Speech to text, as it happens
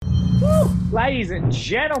Ladies and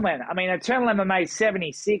gentlemen, I mean, Eternal MMA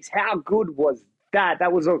 76, how good was that?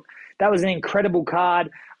 That was an incredible card.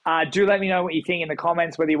 Do let me know what you think in the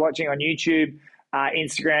comments, whether you're watching on YouTube,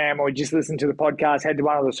 Instagram, or just listen to the podcast. Head to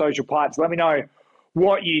one of the social pipes. Let me know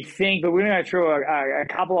what you think. But we're going to go through a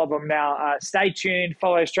couple of them now. Stay tuned.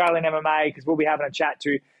 Follow Australian MMA because we'll be having a chat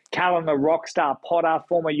to Callum the Rockstar Potter,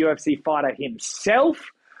 former UFC fighter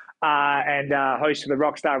himself, and host of the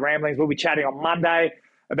Rockstar Ramblings. We'll be chatting on Monday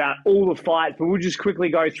about all the fights, but we'll just quickly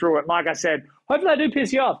go through it. Like I said, hopefully I do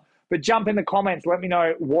piss you off, but jump in the comments. Let me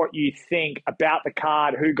know what you think about the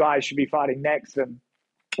card, who guys should be fighting next, and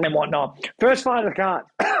whatnot. First fight of the card.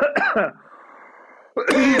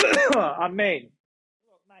 I mean,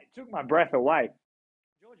 look, mate, took my breath away.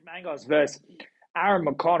 George Mangos versus Aaron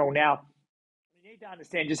McConnell. Now, you need to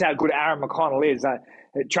understand just how good Aaron McConnell is.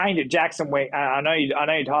 Trained at Jackson Wing. I know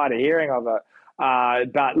you're tired of hearing of it.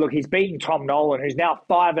 But look, he's beaten Tom Nolan, who's now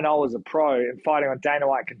 5-0 as a pro and fighting on Dana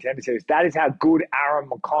White Contender Series. That is how good Aaron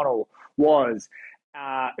McConnell was.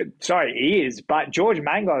 He is. But George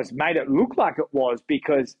Mangos made it look like it was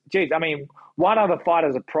because, geez, I mean, one other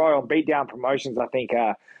fighter's a pro on Beatdown Promotions, I think,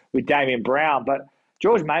 with Damian Brown. But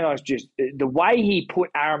George Mangos, just the way he put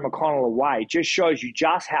Aaron McConnell away just shows you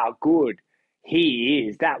just how good he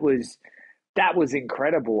is. That was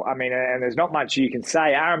incredible. I mean, and there's not much you can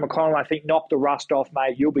say. Aaron McConnell, I think, knocked the rust off,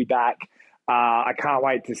 mate. You'll be back. I can't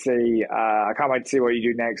wait to see. I can't wait to see what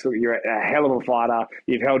you do next. Look, you're a hell of a fighter.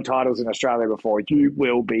 You've held titles in Australia before. You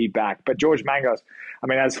will be back. But George Mangos, I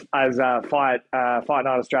mean, as Fight Night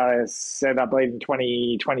Australia said, I believe in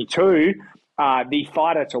 2022, the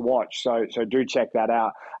fighter to watch. So do check that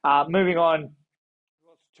out. Moving on,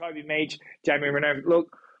 Toby Meach, Jamie Renov.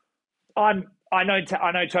 Look, I know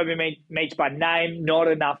Toby Meach by name, not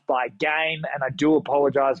enough by game, and I do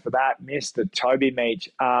apologise for that, Mr. Toby Meach.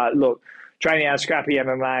 Look, training out Scrappy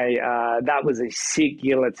MMA, that was a sick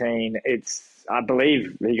guillotine. I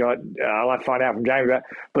believe he got, I'll have to find out from Jamie, but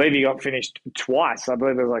I believe he got finished twice. I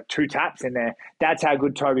believe there was like 2 taps in there. That's how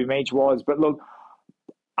good Toby Meach was. But look,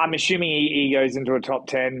 I'm assuming he goes into a top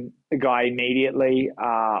 10 guy immediately.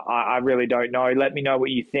 I really don't know. Let me know what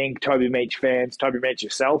you think, Toby Meach fans, Toby Meach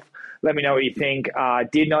yourself. Let me know what you think.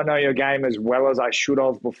 Did not know your game as well as I should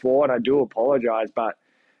have before, and I do apologise. But,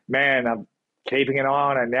 man, I'm keeping an eye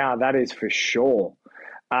on it now. That is for sure.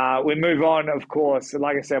 We move on, of course.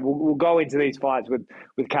 Like I said, we'll go into these fights with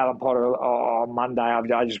Callum Potter on Monday.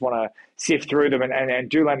 I just want to sift through them and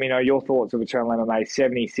do let me know your thoughts of Eternal MMA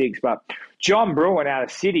 76. But John Bruin out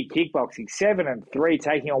of City Kickboxing, 7-3,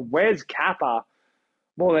 taking on Wes Kappa,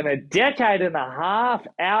 more than a decade and a half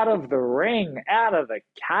out of the ring, out of the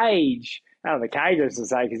cage, as to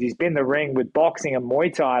say, because he's been in the ring with boxing and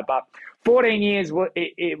Muay Thai. But 14 years,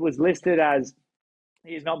 it was listed as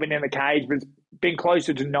he's not been in the cage, but it's been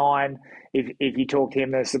closer to 9 if you talk to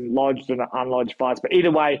him. There's some lodged and unlodged fights. But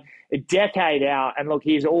either way, a decade out. And look,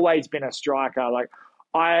 he's always been a striker. Like,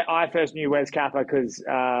 I first knew Wes Kappa because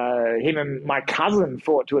him and my cousin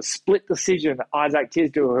fought to a split decision. Isaac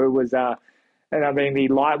Tisdale, who was being the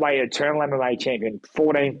lightweight Eternal MMA champion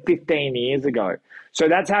 15 years ago. So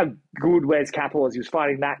that's how good Wes Kappa was. He was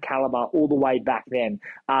fighting that caliber all the way back then.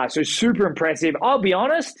 So super impressive. I'll be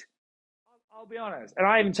honest. And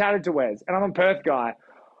I even chatted to Wes, and I'm a Perth guy.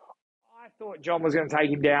 I thought John was going to take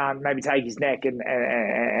him down, maybe take his neck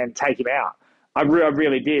and take him out. I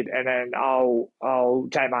really did. And then I'll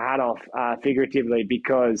take my hat off figuratively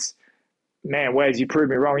because, man, Wes, you proved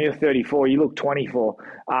me wrong. You're 34. You look 24.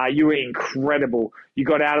 You were incredible. You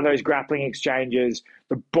got out of those grappling exchanges.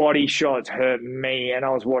 The body shots hurt me, and I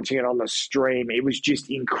was watching it on the stream. It was just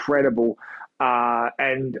incredible.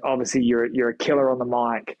 And obviously, you're a killer on the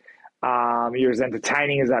mic. You're as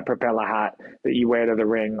entertaining as that propeller hat that you wear to the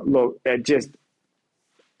ring. Look,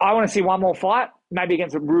 I want to see one more fight, maybe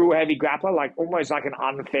against a real heavy grappler, like almost like an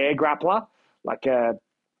unfair grappler, like a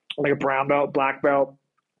brown belt, black belt.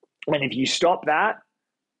 And if you stop that,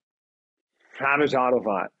 have a title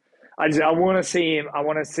fight. I want to see him. I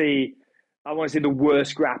want to see the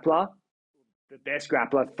worst grappler, the best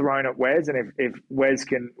grappler thrown at Wes. And if Wes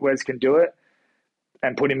can do it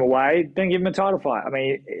and put him away, then give him a title fight. I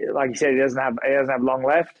mean, like you said, he doesn't have long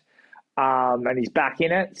left, and he's back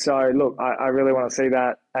in it. So look, I really want to see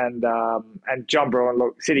that. And John Bruin,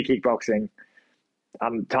 look, City Kickboxing.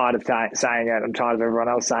 I'm tired of saying it. I'm tired of everyone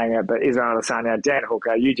else saying it. But Israel Adesanya, Dan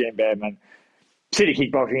Hooker, Eugene Bareman, City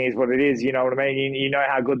Kickboxing is what it is. You know what I mean? You know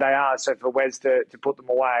how good they are. So for Wes to put him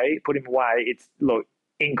away, it's, look,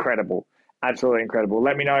 incredible. Absolutely incredible.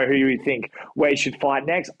 Let me know who you think Wes should fight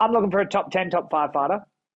next. I'm looking for a top 10, top 5 fighter.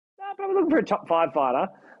 No, but I'm looking for a top 5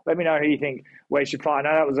 fighter. Let me know who you think Wes should fight.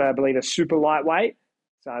 I know that was, I believe, a super lightweight.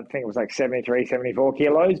 So I think it was like 73, 74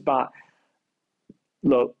 kilos. But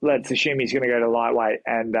look, let's assume he's going to go to lightweight,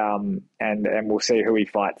 and we'll see who he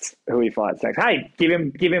fights next. Hey, give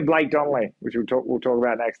him Blake Donnelly, which we'll talk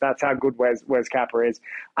about next. That's how good Wes Kappa is.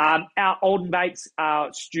 Our Alden Bates,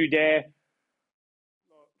 Stu Dare.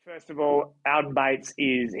 First of all, Alden Bates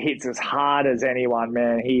hits as hard as anyone,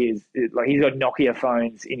 man. He's got Nokia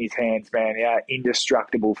phones in his hands, man. Yeah,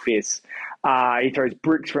 indestructible fists. He throws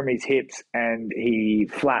bricks from his hips and he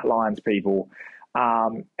flatlines people.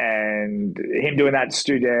 And him doing that to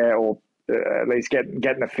Stu Dare, or at least getting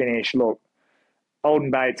the finish. Look, Alden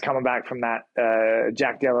Bates coming back from that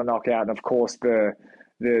Jack Della knockout, and of course the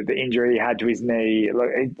injury he had to his knee. Look,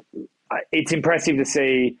 it's impressive to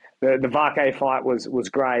see. The Vake fight was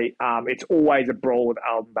great. It's always a brawl with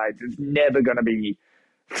Alden Bates. It's never going to be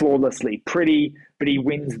flawlessly pretty, but he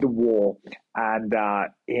wins the war. And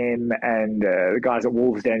him and the guys at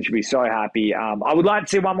Wolves Den should be so happy. I would like to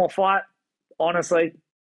see one more fight, honestly,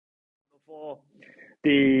 before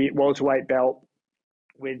the welterweight belt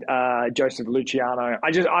with Joseph Luciano.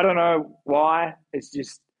 I don't know why. It's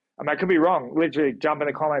just, I mean, I could be wrong. Literally, jump in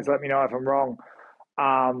the comments, let me know if I'm wrong.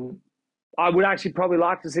 I would actually probably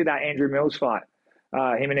like to see that Andrew Mills fight.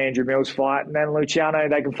 Him and Andrew Mills fight, and then Luciano,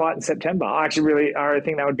 they can fight in September. I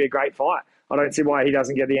think that would be a great fight. I don't see why he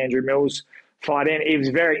doesn't get the Andrew Mills fight in. It was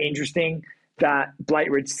very interesting that Blake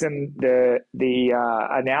Richardson, the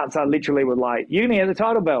announcer, literally was like, "You're gonna get the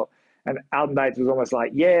title belt," and Alden Bates was almost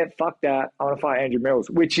like, "Yeah, fuck that. I want to fight Andrew Mills,"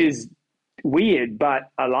 which is weird, but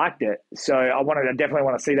I liked it. So I definitely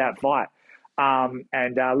want to see that fight.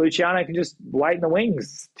 And Luciano can just wait in the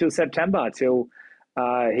wings till September, till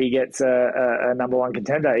he gets a number one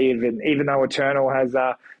contender, even though Eternal has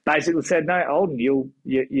basically said, no, Alden,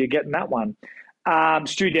 you're getting that one.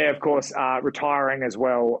 Stu Dare, of course, retiring as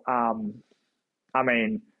well. I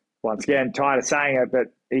mean, once again, tired of saying it,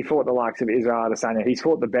 but he fought the likes of Israel Adesanya. He's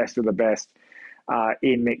fought the best of the best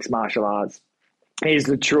in mixed martial arts. He's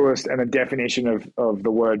the truest and the definition of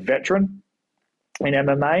the word veteran in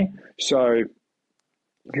MMA. So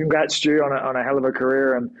congrats, Stu, on a hell of a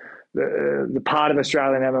career. And the part of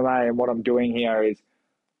Australian MMA and what I'm doing here is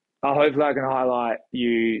hopefully I can highlight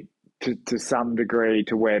you to some degree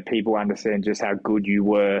to where people understand just how good you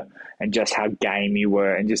were and just how game you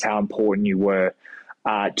were and just how important you were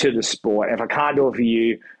to the sport. If I can't do it for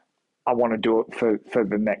you, I want to do it for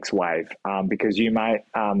the next wave, because you, mate,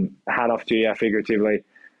 hat off to you figuratively.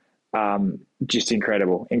 Just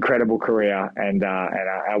incredible career, and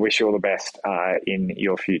I wish you all the best in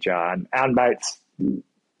your future. And Alden Bates,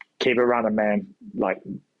 keep it running, man. Like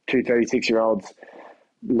 36-year-olds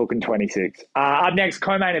looking 26. Up next,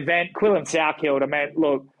 co-main event, Quill and Sourkild. I mean,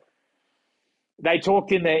 look, they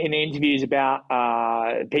talked in the interviews about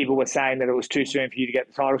people were saying that it was too soon for you to get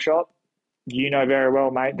the title shot. You know very well,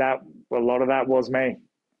 mate, that a lot of that was me.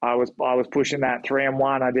 I was pushing that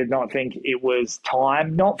 3-1. I did not think it was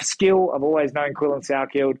time, not for skill. I've always known Quill and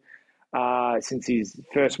Sourkild since he's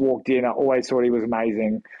first walked in. I always thought he was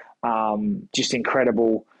amazing, just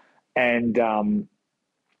incredible. And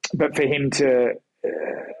but for him to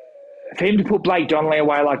put Blake Donnelly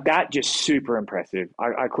away like that, just super impressive.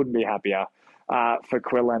 I couldn't be happier for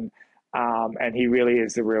Quillen. And he really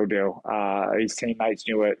is the real deal. His teammates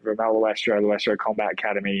knew it. Romelo Lestro, the Lestro Combat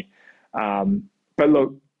Academy. But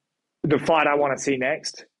look, the fight I want to see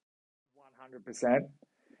next, 100%,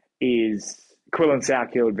 is Quill and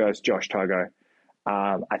Sourkild versus Josh Togo.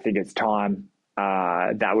 I think it's time.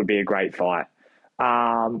 That would be a great fight.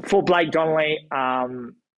 For Blake Donnelly,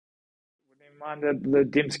 wouldn't even mind the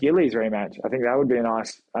Dim Skillies rematch. I think that would be a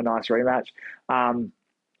nice rematch.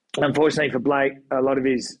 Unfortunately for Blake, a lot of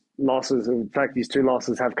his losses, in fact, his 2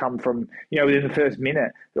 losses have come from, within the first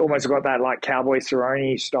minute. They almost got that like Cowboy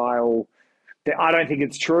Cerrone style. I don't think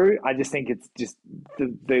it's true. I just think it's just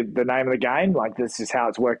the name of the game. Like, this is how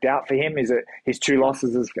it's worked out for him, is that his 2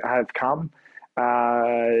 losses have come 2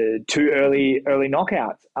 early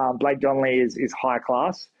knockouts. Blake Donnelly is high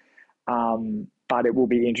class, but it will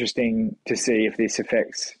be interesting to see if this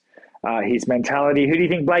affects his mentality. Who do you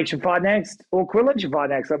think Blake should fight next, or Quillen should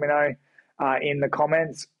fight next? Let me know in the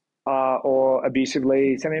comments, or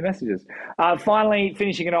abusively send me messages. Finally,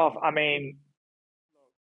 finishing it off, I mean,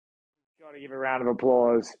 got to give a round of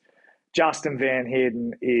applause. Justin Van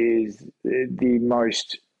Heerden is the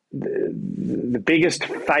biggest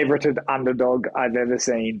favorited underdog I've ever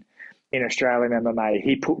seen in Australian MMA.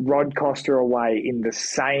 He put Rod Coster away in the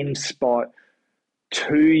same spot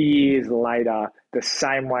 2 years later, the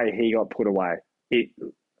same way he got put away. It's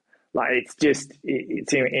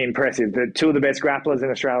impressive. The 2 of the best grapplers in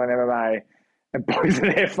Australian MMA, and both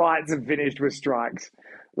of their fights have finished with strikes.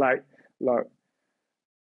 Look,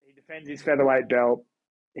 defends his featherweight belt.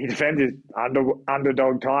 He defends his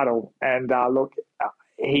underdog title. And look,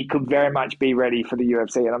 he could very much be ready for the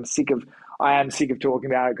UFC. And I am sick of talking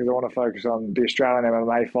about it because I want to focus on the Australian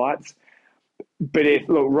MMA fights. But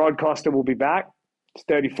Rod Costa will be back. He's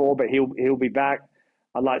 34, but he'll be back.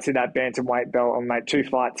 I'd like to see that bantamweight belt. I'll make 2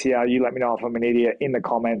 fights here. You let me know if I'm an idiot in the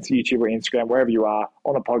comments, YouTube or Instagram, wherever you are,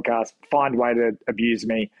 on the podcast. Find a way to abuse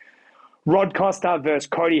me. Rod Costa versus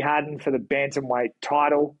Cody Haddon for the bantamweight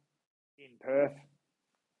title in Perth.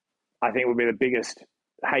 I think it would be the biggest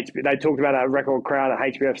HB. They talked about a record crowd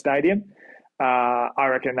at HBF Stadium. I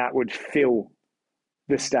reckon that would fill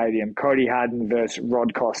the stadium. Cody Haddon versus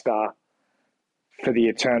Rod Costa for the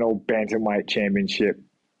eternal bantamweight championship.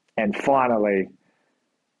 And finally,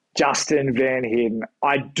 Justin Van Heerden.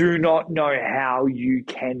 I do not know how you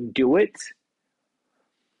can do it,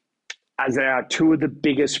 as they are 2 of the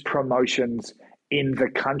biggest promotions in the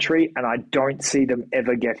country, and I don't see them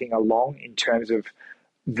ever getting along in terms of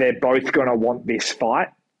they're both going to want this fight.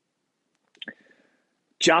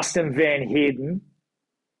 Justin Van Heerden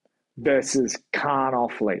versus Khan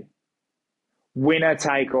Offley. Winner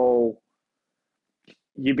take all.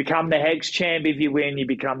 You become the Hex champ if you win. You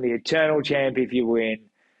become the Eternal champ if you win.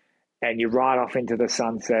 And you ride off into the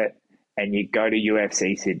sunset and you go to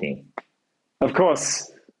UFC Sydney. Of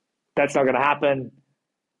course, that's not going to happen,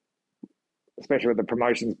 especially with the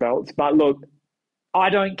promotions belts. But look, I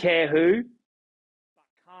don't care who, but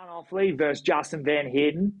Khan Offley versus Justin Van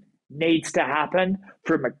Heerden needs to happen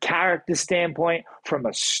from a character standpoint, from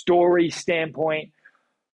a story standpoint.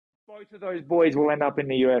 Both of those boys will end up in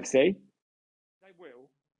the UFC. They will.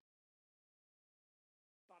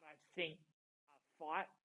 But I think a fight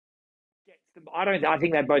gets them. I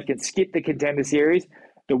think they both can skip the Contender Series.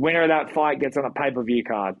 The winner of that fight gets on a pay-per-view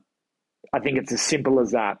card. I think it's as simple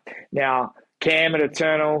as that. Now, Cam at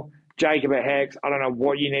Eternal, Jacob at Hex, I don't know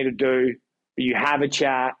what you need to do, but you have a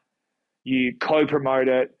chat, you co-promote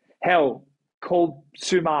it. Hell, call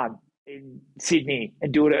Suman in Sydney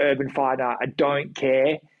and do it at Urban Fighter. I don't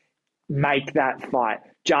care. Make that fight.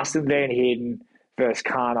 Justin Van Heerden versus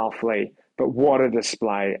Khan Offley. But what a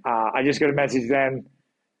display. I just got a message then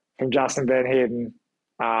from Justin Van Heerden.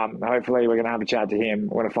 Hopefully we're going to have a chat to him.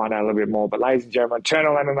 I want to find out a little bit more. But ladies and gentlemen,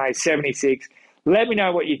 Eternal MMA 76. Let me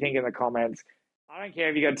know what you think in the comments. I don't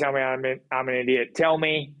care if you got to tell me I'm an idiot. Tell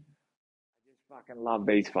me. I just fucking love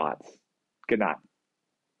these fights. Good night.